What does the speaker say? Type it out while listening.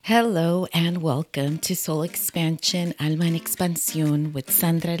Hello and welcome to Soul Expansion, Alma en Expansión with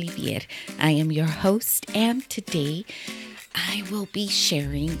Sandra Olivier. I am your host, and today I will be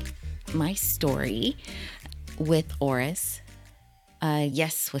sharing my story with auras.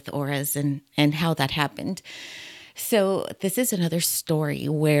 Yes, with auras and how that happened. So, this is another story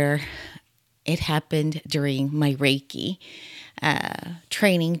where it happened during my Reiki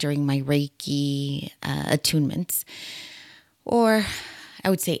training, during my Reiki attunements, or I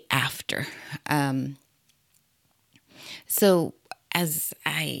would say after. Um, so, as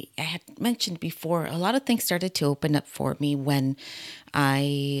I had mentioned before, a lot of things started to open up for me when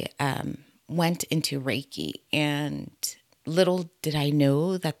I went into Reiki. And little did I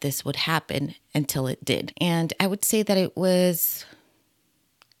know that this would happen until it did. And I would say that it was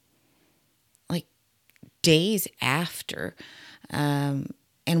like days after. And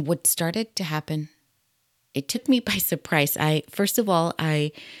what started to happen, it took me by surprise. First of all,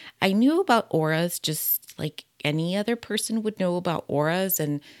 I knew about auras just like any other person would know about auras,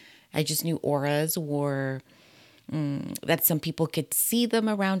 and I just knew auras were that some people could see them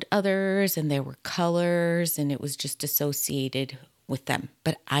around others, and there were colors, and it was just associated with them.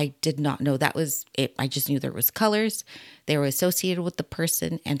 But I did not know that was it. I just knew there was colors, they were associated with the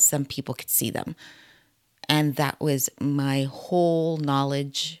person, and some people could see them, and that was my whole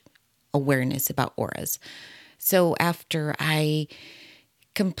knowledge awareness about auras. So after I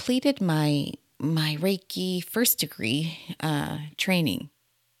completed my Reiki first degree training,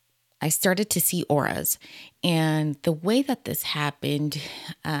 I started to see auras. And the way that this happened,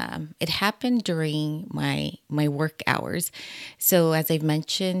 it happened during my work hours. So as I've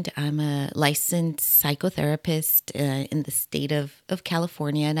mentioned, I'm a licensed psychotherapist in the state of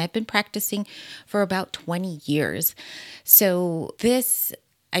California, and I've been practicing for about 20 years. So this,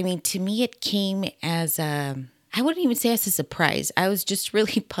 I mean, to me, it came as a, I wouldn't even say as a surprise. I was just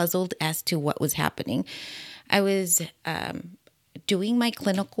really puzzled as to what was happening. I was doing my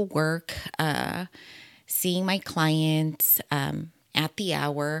clinical work, seeing my clients at the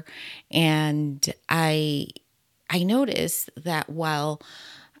hour, and I noticed that while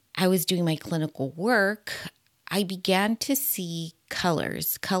I was doing my clinical work, I began to see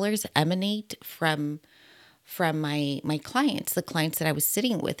colors. Colors emanate from my clients, the clients that I was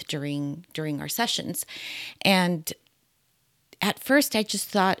sitting with during our sessions. And at first I just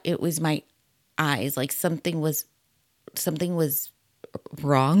thought it was my eyes, like something was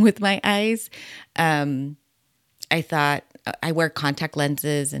wrong with my eyes. I thought I wear contact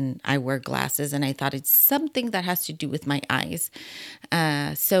lenses and I wear glasses, and I thought it's something that has to do with my eyes.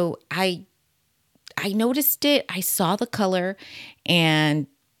 So I noticed it. I saw the color, and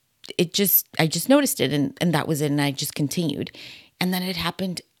I just noticed it, and that was it. And I just continued, and then it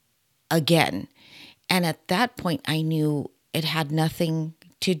happened again. And at that point, I knew it had nothing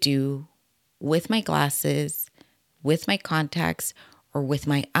to do with my glasses, with my contacts, or with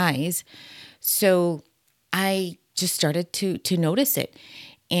my eyes. So I just started to notice it.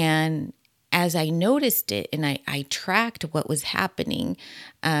 And as I noticed it and I tracked what was happening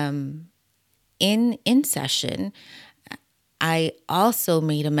in session, I also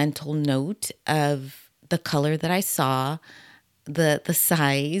made a mental note of the color that I saw, the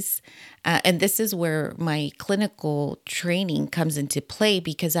size. And this is where my clinical training comes into play,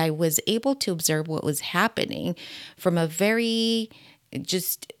 because I was able to observe what was happening from a very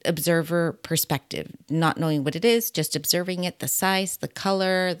just observer perspective, not knowing what it is, just observing it, the size, the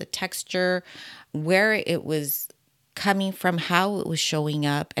color, the texture, where it was coming from, how it was showing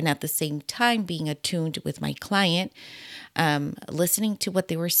up, and at the same time being attuned with my client, listening to what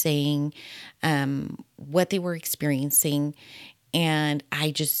they were saying, what they were experiencing. And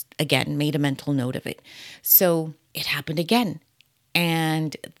I just, again, made a mental note of it. So it happened again.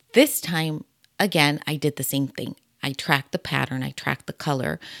 And this time, again, I did the same thing. I tracked the pattern, I tracked the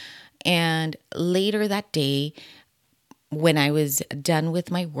color. And later that day, when I was done with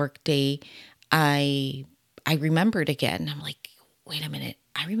my work day, I remembered again. I'm like, wait a minute.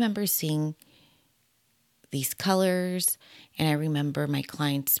 I remember seeing these colors, and I remember my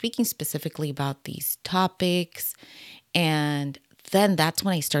clients speaking specifically about these topics. And then that's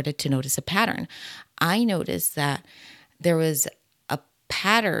when I started to notice a pattern. I noticed that there was a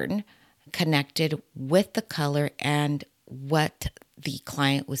pattern connected with the color and what the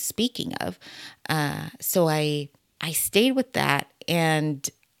client was speaking of. So I stayed with that, and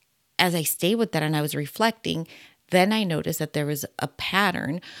as I stayed with that and I was reflecting, then I noticed that there was a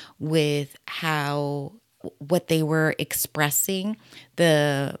pattern with how what they were expressing,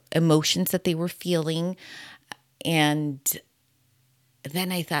 the emotions that they were feeling, and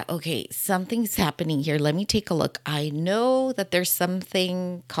then I thought, okay, something's happening here. Let me take a look. I know that there's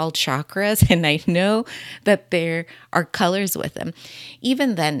something called chakras, and I know that there are colors with them.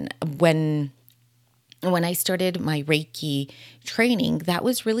 Even then, when I started my Reiki training, that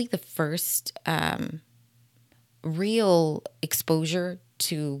was really the first real exposure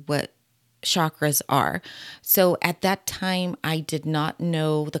to what chakras are. So at that time, I did not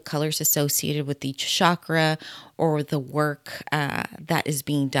know the colors associated with each chakra or the work that is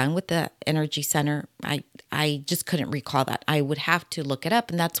being done with the energy center. I just couldn't recall that. I would have to look it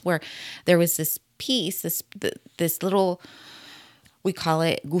up, and that's where there was this piece, this little, we call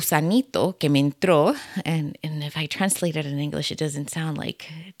it gusanito que me entró, and if I translate it in English, it doesn't sound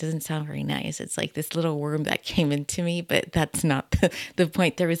very nice. It's like this little worm that came into me, but that's not the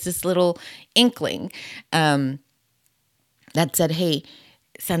point. There was this little inkling that said, "Hey,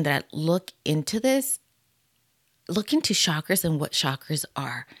 Sandra, look into this. Look into chakras and what chakras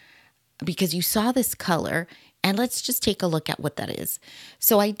are, because you saw this color, and let's just take a look at what that is."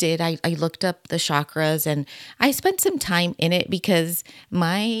 So I did. I looked up the chakras, and I spent some time in it because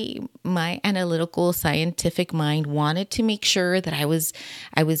my analytical scientific mind wanted to make sure that I was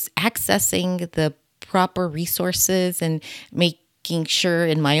accessing the proper resources and making sure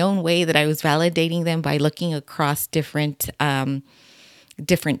in my own way that I was validating them by looking across different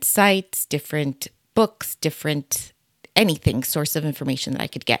sites, different books, different anything source of information that I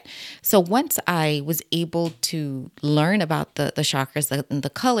could get. So once I was able to learn about the chakras, the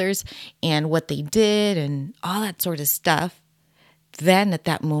colors and what they did and all that sort of stuff, then at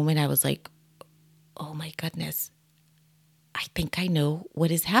that moment I was like, oh my goodness, I think I know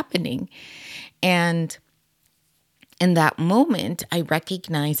what is happening. And in that moment, I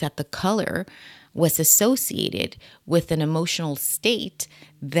recognized that the color was associated with an emotional state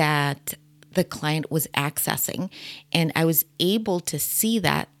that the client was accessing. And I was able to see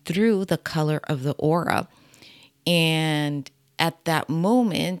that through the color of the aura. And at that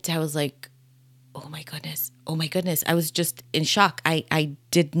moment, I was like, oh my goodness, oh my goodness. I was just in shock. I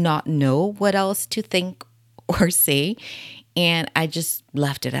did not know what else to think or say. And I just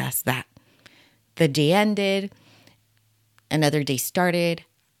left it as that. The day ended, another day started.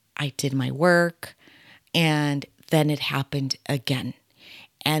 I did my work, and then it happened again.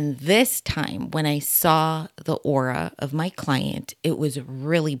 And this time, when I saw the aura of my client, it was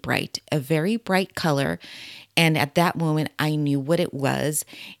really bright, a very bright color. And at that moment, I knew what it was.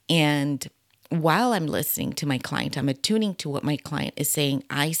 And while I'm listening to my client, I'm attuning to what my client is saying.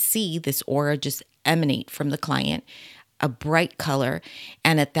 I see this aura just emanate from the client, a bright color.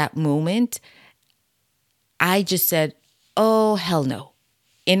 And at that moment, I just said, oh, hell no.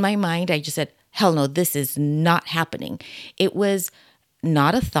 In my mind, I just said, hell no, this is not happening. It was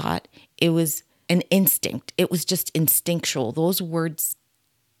not a thought. It was an instinct. It was just instinctual. Those words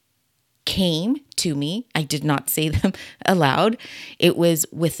came to me. I did not say them aloud. It was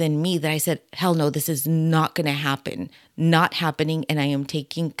within me that I said, hell no, this is not going to happen. Not happening. And I am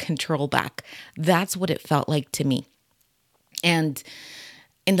taking control back. That's what it felt like to me. And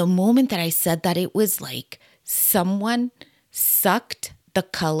in the moment that I said that, it was like someone sucked the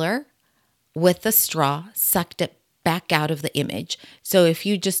color with a straw, sucked it back out of the image. So if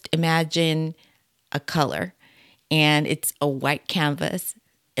you just imagine a color and it's a white canvas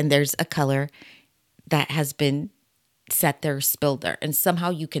and there's a color that has been set there, spilled there, and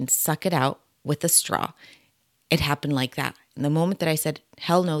somehow you can suck it out with a straw. It happened like that. And the moment that I said,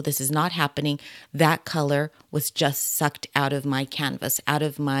 hell no, this is not happening, that color was just sucked out of my canvas, out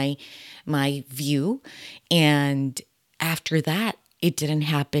of my view. And after that, it didn't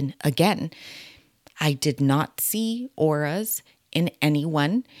happen again. I did not see auras in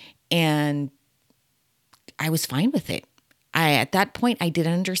anyone, and I was fine with it. At that point, I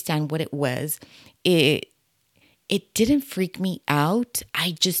didn't understand what it was. It didn't freak me out.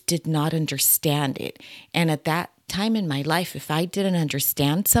 I just did not understand it. And at that time in my life, if I didn't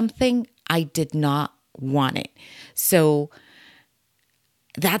understand something, I did not want it. So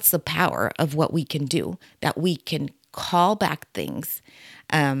that's the power of what we can do, that we can call back things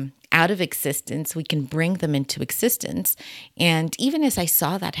out of existence. We can bring them into existence. And even as I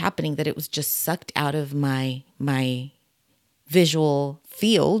saw that happening, that it was just sucked out of my visual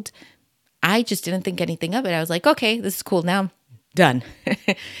field, I just didn't think anything of it. I was like, okay, this is cool. Now I'm done.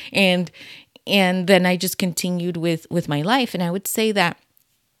 and then I just continued with my life. And I would say that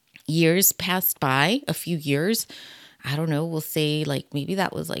years passed by, a few years, I don't know, we'll say like maybe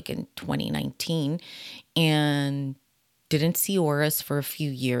that was like in 2019, and didn't see auras for a few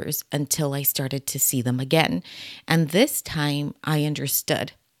years until I started to see them again. And this time I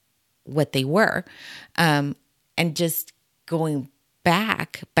understood what they were. And just going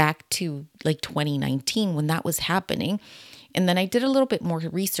back to like 2019 when that was happening. And then I did a little bit more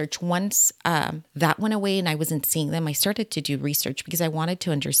research. Once that went away and I wasn't seeing them, I started to do research because I wanted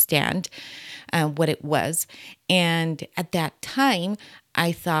to understand what it was. And at that time,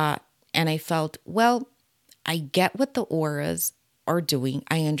 I thought and I felt, well, I get what the auras are doing.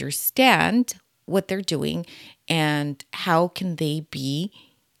 I understand what they're doing and how can they be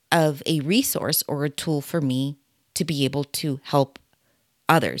of a resource or a tool for me to be able to help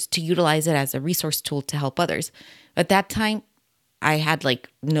others, to utilize it as a resource tool to help others. At that time, I had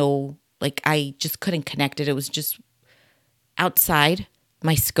I just couldn't connect it. It was just outside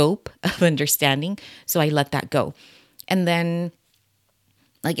my scope of understanding. So I let that go. And then,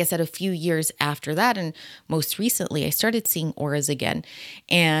 like I said, a few years after that, and most recently, I started seeing auras again.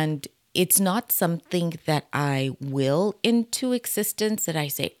 And it's not something that I will into existence that I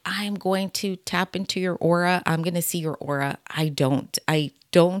say, I'm going to tap into your aura. I'm going to see your aura. I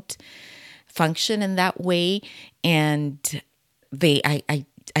don't function in that way. And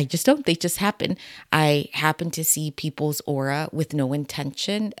I just don't. They just happen. I happen to see people's aura with no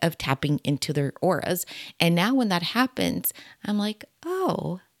intention of tapping into their auras. And now when that happens, I'm like,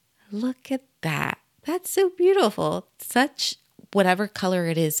 oh, look at that. That's so beautiful. Such whatever color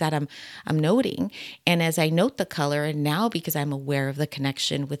it is that I'm noting. And as I note the color, and now because I'm aware of the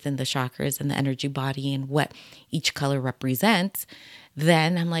connection within the chakras and the energy body and what each color represents,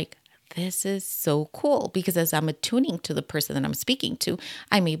 then I'm like, this is so cool, because as I'm attuning to the person that I'm speaking to,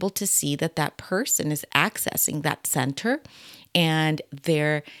 I'm able to see that that person is accessing that center and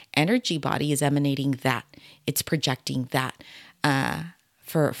their energy body is emanating that. It's projecting that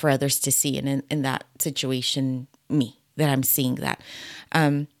for others to see. And in that situation, me, that I'm seeing that.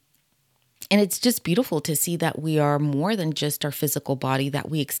 And it's just beautiful to see that we are more than just our physical body, that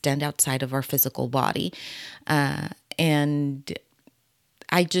we extend outside of our physical body. And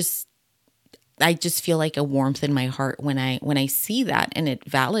I just feel like a warmth in my heart when I see that, and it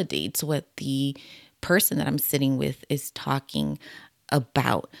validates what the person that I'm sitting with is talking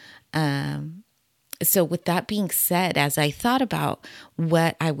about. So with that being said, as I thought about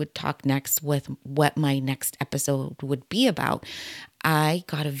what I would talk next, with what my next episode would be about, I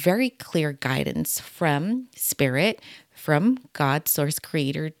got a very clear guidance from Spirit, from God, Source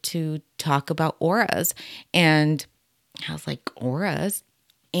Creator, to talk about auras. And I was like, auras?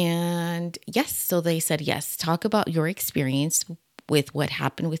 And yes, so they said, yes, talk about your experience with what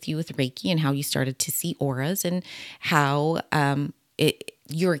happened with you with Reiki and how you started to see auras and how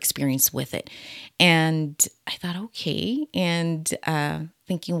your experience with it. And I thought, okay. And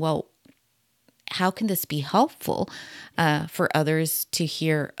thinking, well, how can this be helpful for others to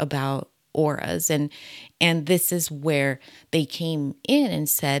hear about auras? And this is where they came in and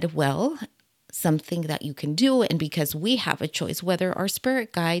said, well, something that you can do. And because we have a choice, whether our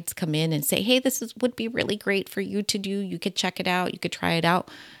spirit guides come in and say, hey, would be really great for you to do. You could check it out. You could try it out.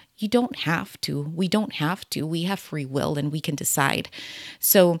 You don't have to. We don't have to. We have free will and we can decide.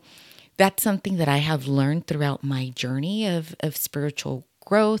 So that's something that I have learned throughout my journey of spiritual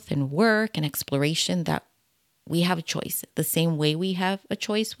growth and work and exploration, that we have a choice. The same way we have a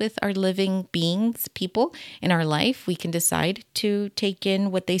choice with our living beings, people in our life, we can decide to take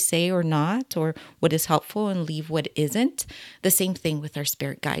in what they say or not, or what is helpful and leave what isn't. The same thing with our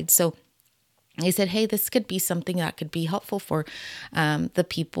spirit guides. So I said, hey, this could be something that could be helpful for the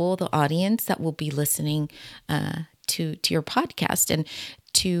people, the audience that will be listening to your podcast, and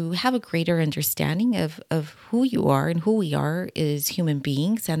to have a greater understanding of who you are and who we are as human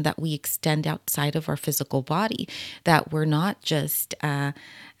beings, and that we extend outside of our physical body, that we're not just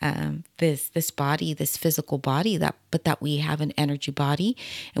this body, this physical body, but that we have an energy body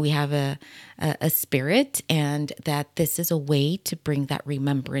and we have a spirit, and that this is a way to bring that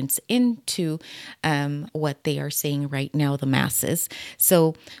remembrance into what they are saying right now, the masses.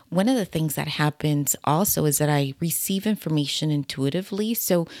 So one of the things that happens also is that I receive information intuitively.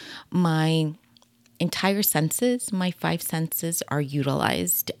 So my entire senses, my 5 senses, are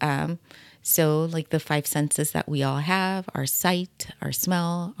utilized. So like the 5 senses that we all have: our sight, our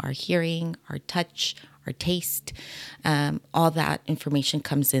smell, our hearing, our touch, our taste, all that information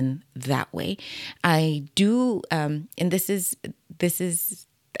comes in that way. I do, and this is,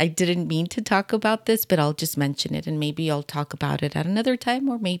 I didn't mean to talk about this, but I'll just mention it, and maybe I'll talk about it at another time,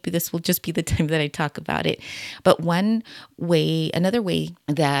 or maybe this will just be the time that I talk about it. But another way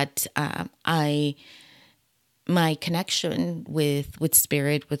that I my connection with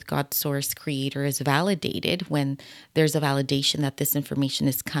spirit, with God source creator, is validated when there's a validation that this information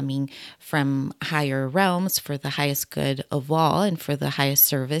is coming from higher realms for the highest good of all and for the highest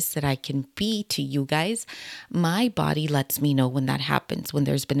service that I can be to you guys. My body lets me know when that happens, when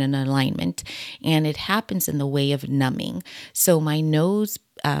there's been an alignment, and it happens in the way of numbing. So my nose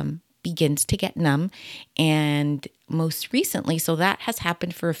begins to get numb. And most recently, so that has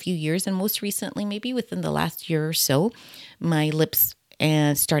happened for a few years. And most recently, maybe within the last year or so, my lips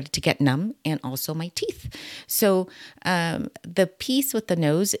and started to get numb, and also my teeth. So the piece with the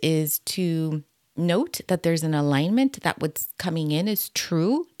nose is to note that there's an alignment, that what's coming in is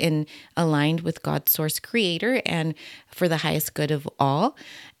true and aligned with God's source creator and for the highest good of all.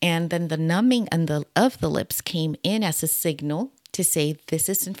 And then the numbing of the lips came in as a signal to say, this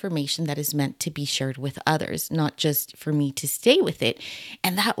is information that is meant to be shared with others, not just for me to stay with it.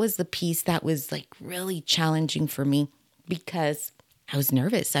 And that was the piece that was like really challenging for me, because I was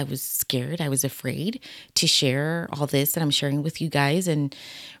nervous. I was scared. I was afraid to share all this that I'm sharing with you guys. And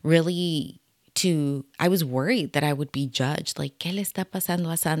really I was worried that I would be judged. Like, ¿qué le está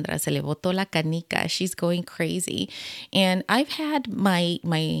pasando a Sandra? Se le botó la canica. She's going crazy. And I've had my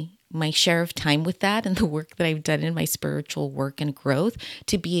share of time with that and the work that I've done in my spiritual work and growth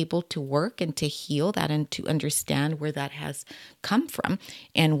to be able to work and to heal that and to understand where that has come from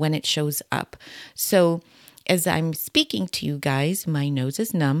and when it shows up. So as I'm speaking to you guys, my nose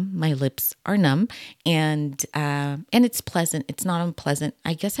is numb, my lips are numb, and it's pleasant. It's not unpleasant.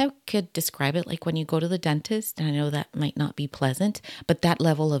 I guess I could describe it like when you go to the dentist, and I know that might not be pleasant, but that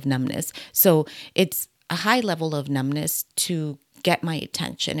level of numbness. So it's a high level of numbness to get my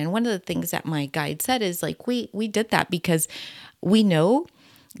attention. And one of the things that my guide said is like, we did that because we know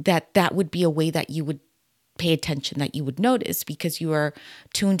that would be a way that you would pay attention, that you would notice, because you are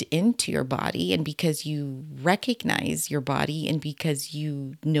tuned into your body and because you recognize your body and because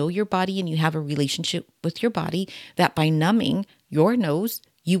you know your body and you have a relationship with your body, that by numbing your nose,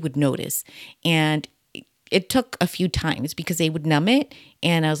 you would notice. And it took a few times because they would numb it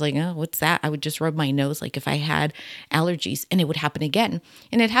and I was like, oh, what's that? I would just rub my nose like if I had allergies, and it would happen again.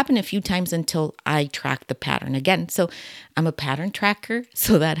 And it happened a few times until I tracked the pattern again. So I'm a pattern tracker,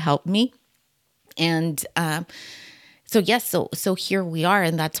 so that helped me. And so here we are,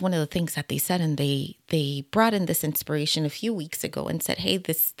 and that's one of the things that they said, and they brought in this inspiration a few weeks ago and said, hey,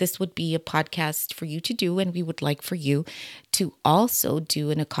 this would be a podcast for you to do, and we would like for you to also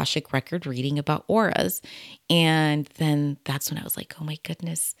do an Akashic record reading about auras. And then that's when I was like, oh my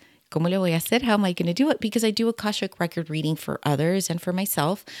goodness, ¿cómo le voy a hacer? How am I going to do it? Because I do Akashic record reading for others and for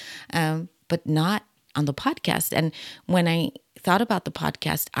myself, but not on the podcast. And when I thought about the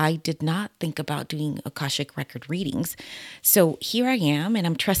podcast, I did not think about doing Akashic record readings. So here I am, and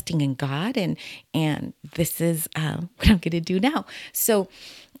I'm trusting in God, and this is what I'm going to do now. So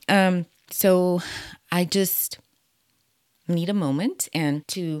I just need a moment and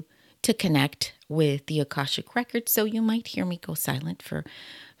to connect with the Akashic record. So you might hear me go silent for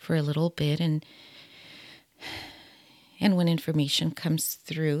a little bit, and when information comes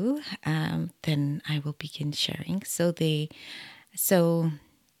through, then I will begin sharing. So they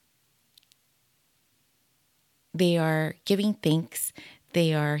are giving thanks.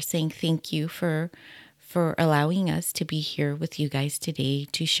 They are saying thank you for allowing us to be here with you guys today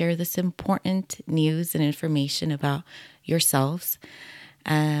to share this important news and information about yourselves.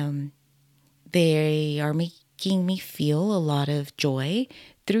 They are making me feel a lot of joy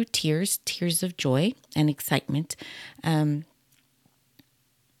through tears of joy and excitement.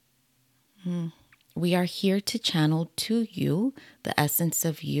 We are here to channel to you the essence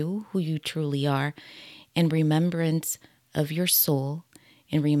of you, who you truly are, in remembrance of your soul,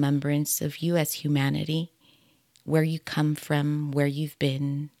 in remembrance of you as humanity, where you come from, where you've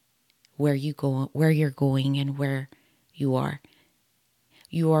been, where you're going, and where you are.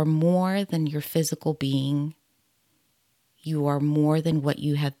 You are more than your physical being. You are more than what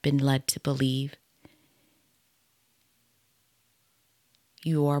you have been led to believe.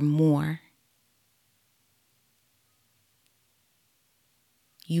 You are more.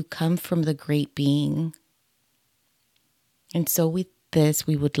 You come from the great being. And so with this,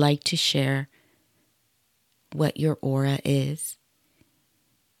 we would like to share what your aura is.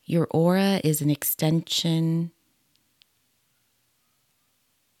 Your aura is an extension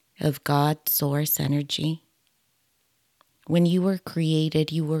of God's source energy. When you were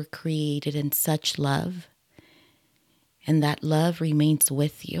created in such love, and that love remains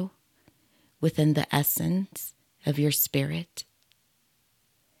with you within the essence of your spirit.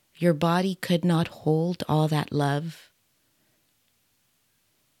 Your body could not hold all that love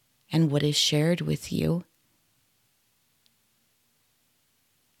and what is shared with you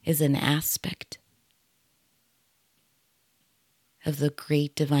is an aspect of the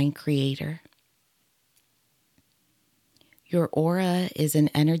great divine creator. Your aura is an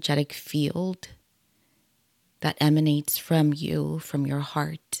energetic field that emanates from you, from your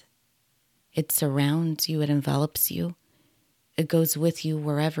heart. It surrounds you, it envelops you, it goes with you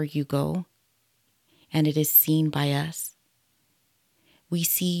wherever you go, and it is seen by us. We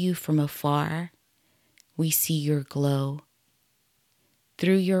see you from afar. We see your glow.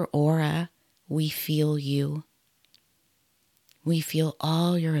 Through your aura, we feel you. We feel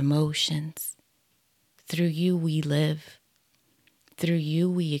all your emotions. Through you, we live. Through you,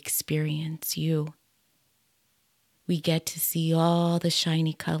 we experience you. We get to see all the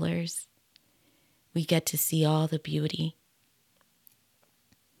shiny colors. We get to see all the beauty.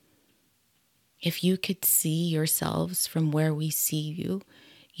 If you could see yourselves from where we see you,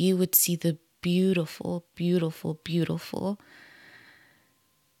 you would see the beautiful, beautiful, beautiful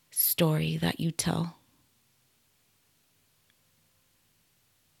story that you tell.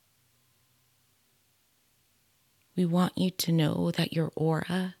 We want you to know that your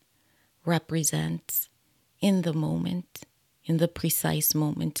aura represents in the moment, in the precise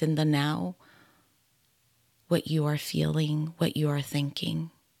moment, in the now, what you are feeling, what you are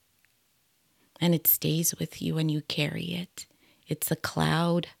thinking. And it stays with you and you carry it. It's a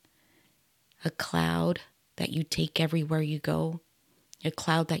cloud that you take everywhere you go, a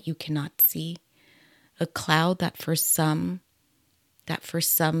cloud that you cannot see, a cloud that for some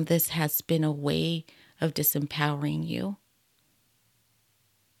this has been a way of disempowering you,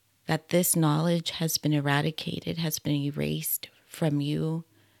 that this knowledge has been eradicated, has been erased from you,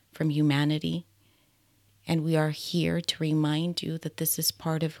 from humanity. And we are here to remind you that this is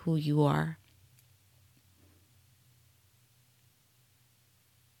part of who you are.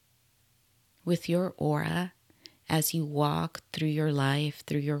 With your aura, as you walk through your life,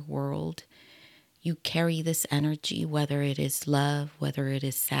 through your world, you carry this energy, whether it is love, whether it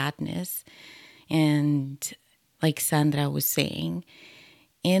is sadness. And like Sandra was saying,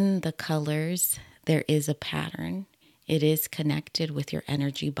 in the colors, there is a pattern. It is connected with your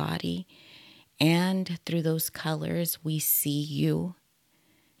energy body. And through those colors, we see you.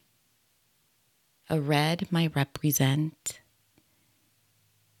 A red might represent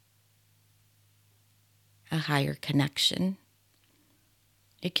a higher connection.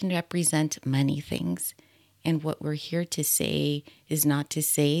 It can represent many things. And what we're here to say is not to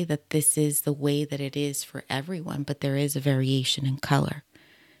say that this is the way that it is for everyone, but there is a variation in color.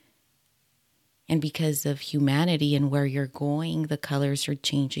 And because of humanity and where you're going, the colors are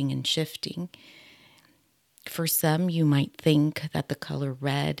changing and shifting. For some, you might think that the color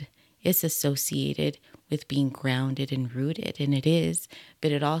red is associated with being grounded and rooted, and it is,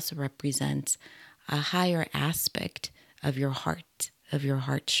 but it also represents a higher aspect of your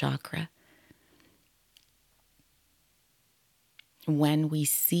heart chakra. When we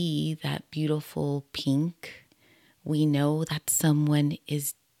see that beautiful pink, we know that someone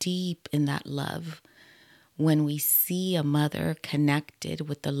is deep in that love. When we see a mother connected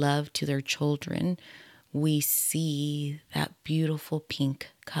with the love to their children, we see that beautiful pink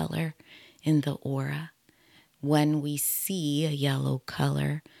color in the aura. When we see a yellow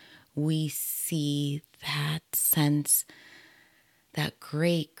color, we see that sense, that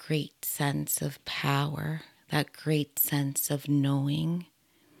great, great sense of power, that great sense of knowing.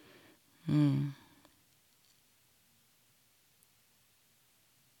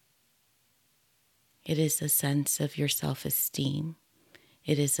 It is a sense of your self-esteem.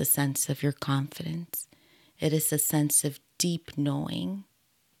 It is a sense of your confidence. It is a sense of deep knowing.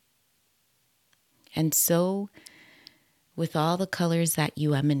 And so, with all the colors that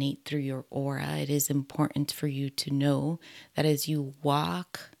you emanate through your aura, it is important for you to know that as you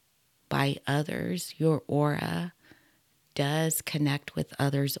walk by others, your aura does connect with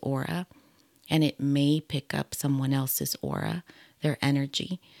others' aura, and it may pick up someone else's aura, their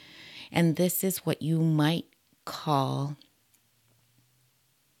energy. And this is what you might call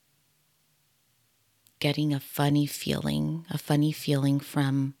getting a funny feeling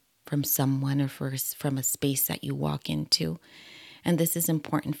from someone or from a space that you walk into. And this is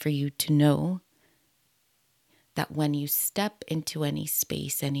important for you to know that when you step into any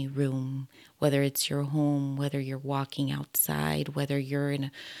space, any room, whether it's your home, whether you're walking outside, whether you're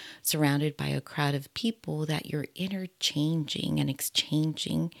surrounded by a crowd of people, that you're interchanging and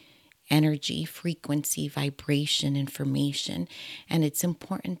exchanging energy, frequency, vibration, information. And it's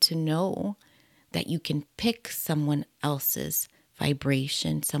important to know that you can pick someone else's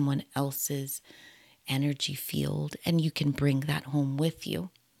vibration, someone else's energy field, and you can bring that home with you.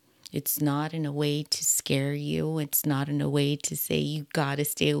 It's not in a way to scare you. It's not in a way to say you got to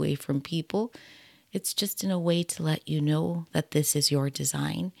stay away from people. It's just in a way to let you know that this is your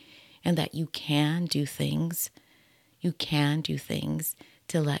design and that you can do things. You can do things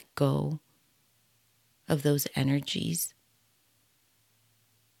to let go of those energies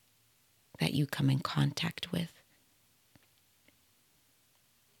that you come in contact with.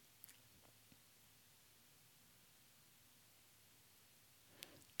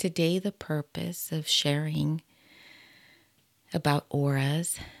 Today, the purpose of sharing about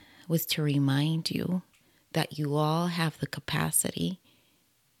auras was to remind you that you all have the capacity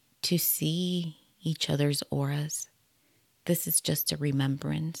to see each other's auras. This is just a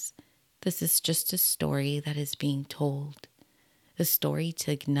remembrance. This is just a story that is being told, a story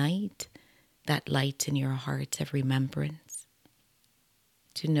to ignite that light in your heart of remembrance,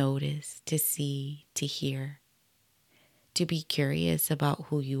 to notice, to see, to hear, to be curious about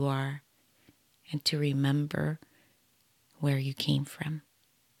who you are, and to remember where you came from.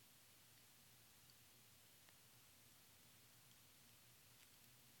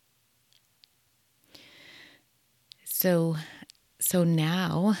 So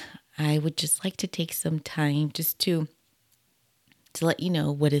now I would just like to take some time just to let you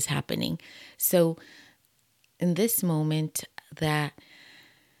know what is happening. So in this moment that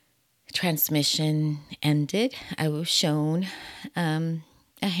transmission ended, I was shown a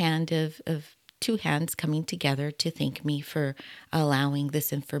hand of two hands coming together to thank me for allowing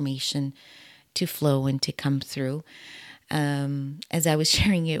this information to flow and to come through. As I was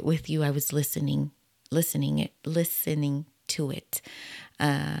sharing it with you, I was listening to it.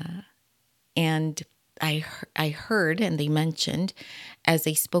 And I heard, and they mentioned, as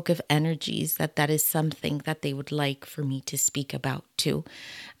they spoke of energies, that is something that they would like for me to speak about too.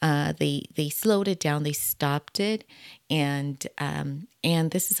 They slowed it down, they stopped it, and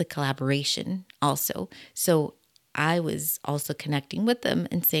this is a collaboration also. So I was also connecting with them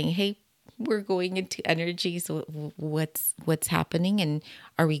and saying, hey, we're going into energies. What's happening, and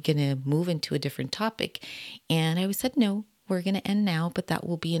are we going to move into a different topic? And I said, no, we're going to end now, but that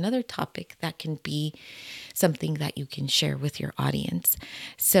will be another topic that can be something that you can share with your audience.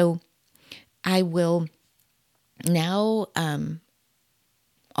 So I will now,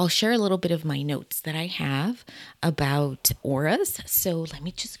 I'll share a little bit of my notes that I have about auras. So let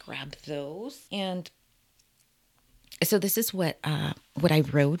me just grab those. And so this is what I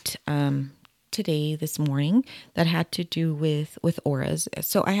wrote today, this morning, that had to do with auras.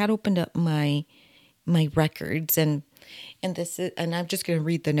 So I had opened up my records, and this is, and I'm just going to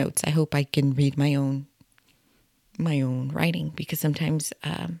read the notes. I hope I can read my own writing, because sometimes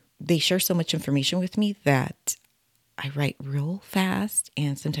they share so much information with me that I write real fast,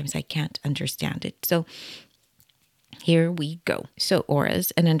 and sometimes I can't understand it. So here we go. So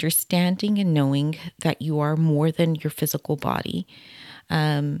auras, an understanding and knowing that you are more than your physical body,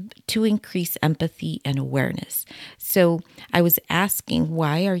 to increase empathy and awareness. So I was asking,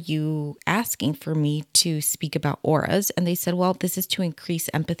 why are you asking for me to speak about auras? And they said, well, this is to increase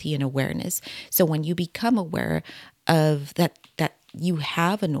empathy and awareness. So when you become aware of that you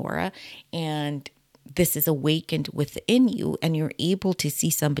have an aura, and this is awakened within you, and you're able to see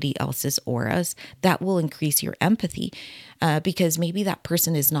somebody else's auras, that will increase your empathy, because maybe that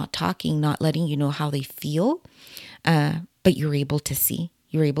person is not talking, not letting you know how they feel, but you're able to see.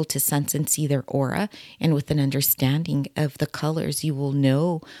 You're able to sense and see their aura. And with an understanding of the colors, you will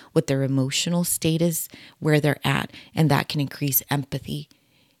know what their emotional state is, where they're at, and that can increase empathy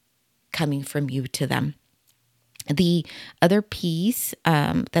coming from you to them. The other piece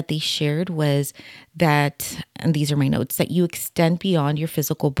that they shared was that, and these are my notes, that you extend beyond your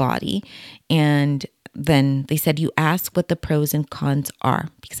physical body. And then they said, you ask what the pros and cons are,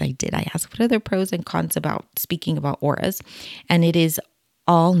 because I did. I asked, what are the pros and cons about speaking about auras? And it is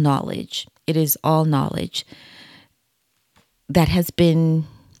all knowledge. It is all knowledge that has been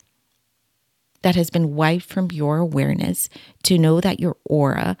wiped from your awareness, to know that your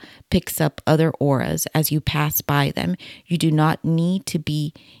aura picks up other auras as you pass by them. You do not need to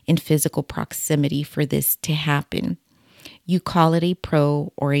be in physical proximity for this to happen. You call it a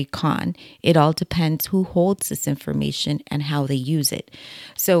pro or a con. It all depends who holds this information and how they use it.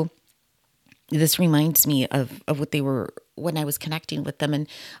 So this reminds me of what they were when I was connecting with them. And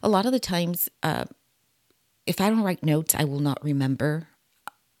a lot of the times, if I don't write notes, I will not remember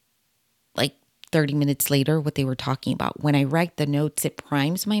like 30 minutes later what they were talking about. When I write the notes, it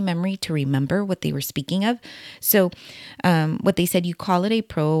primes my memory to remember what they were speaking of. So what they said, you call it a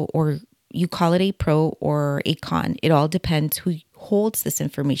pro or a con. It all depends who holds this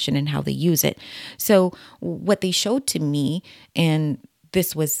information and how they use it. So what they showed to me, and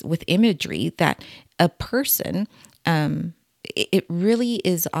this was with imagery, that a person, it really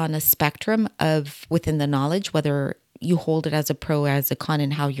is on a spectrum of within the knowledge, whether you hold it as a pro, as a con,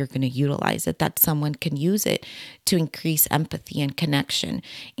 and how you're going to utilize it, that someone can use it to increase empathy and connection.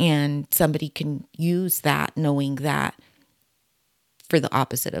 And somebody can use that knowing that for the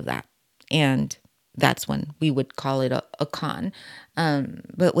opposite of that. And that's when we would call it a con.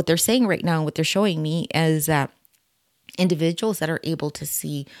 But what they're saying right now, what they're showing me is that individuals that are able to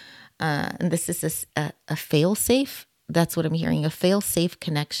see, and this is a fail-safe, that's what I'm hearing, a fail-safe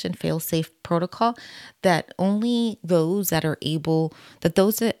connection, fail-safe protocol, that only those that are able, that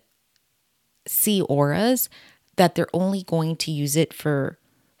those that see auras, that they're only going to use it for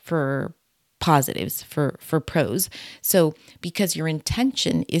positives, for pros. So because your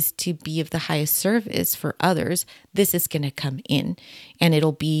intention is to be of the highest service for others, this is going to come in, and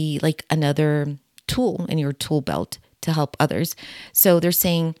it'll be like another tool in your tool belt to help others. So they're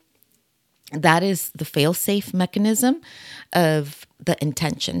saying that is the fail-safe mechanism of the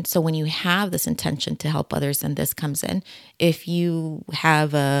intention. So when you have this intention to help others, and this comes in, if you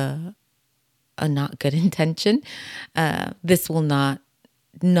have a not good intention, this will not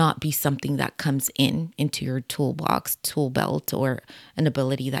be something that comes into your toolbox, tool belt, or an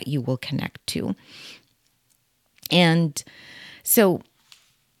ability that you will connect to. And so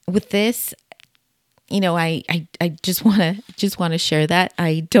with this, I just want to share that.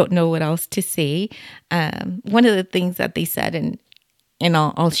 I don't know what else to say. One of the things that they said, and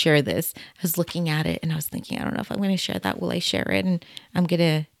I'll share this. I was looking at it and I was thinking, I don't know if I'm going to share that. Will I share it? And I'm going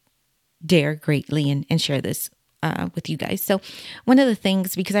to dare greatly and share this with you guys. So one of the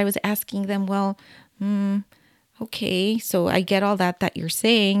things, because I was asking them, well, okay, so I get all that you're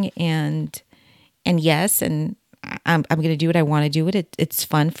saying, and yes, and I'm going to do it. I want to do it. It's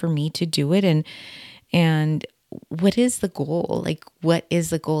fun for me to do it. And what is the goal? Like, what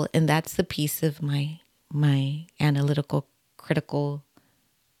is the goal? And that's the piece of my analytical, critical,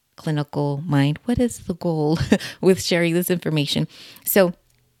 clinical mind. What is the goal with sharing this information? So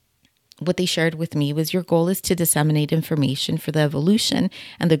what they shared with me was, your goal is to disseminate information for the evolution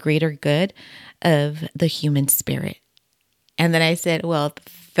and the greater good of the human spirit. And then I said, well,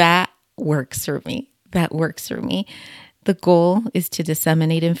 that works for me. That works for me. The goal is to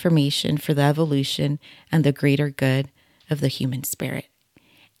disseminate information for the evolution and the greater good of the human spirit.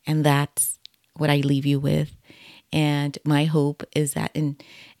 And that's what I leave you with. And my hope is that in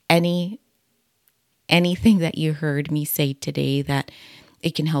anything that you heard me say today, that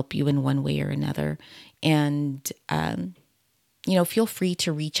it can help you in one way or another. And, feel free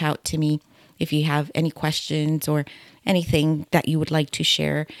to reach out to me if you have any questions or anything that you would like to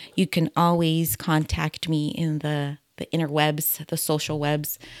share. You can always contact me in the interwebs, the social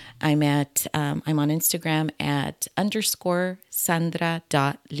webs. I'm on Instagram at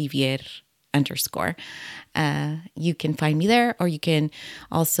 _Sandra.Livier_. You can find me there, or you can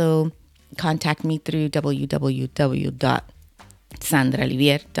also contact me through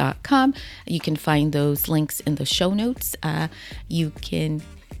www.sandralivier.com. You can find those links in the show notes. You can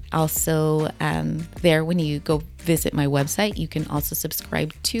also, there, when you go visit my website, you can also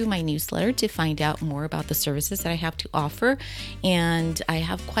subscribe to my newsletter to find out more about the services that I have to offer. And I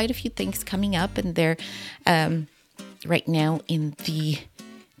have quite a few things coming up, and they're right now in the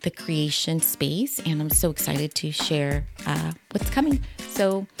creation space, and I'm so excited to share what's coming.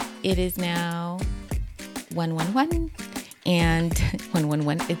 So it is now 1:11, and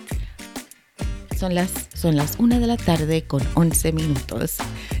 1:11. Son las 1:11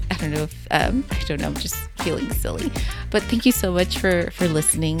 I don't know if I'm just feeling silly, but thank you so much for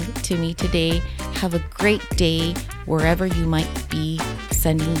listening to me today. Have a great day wherever you might be.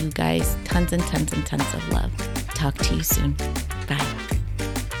 Sending you guys tons and tons and tons of love. Talk to you soon.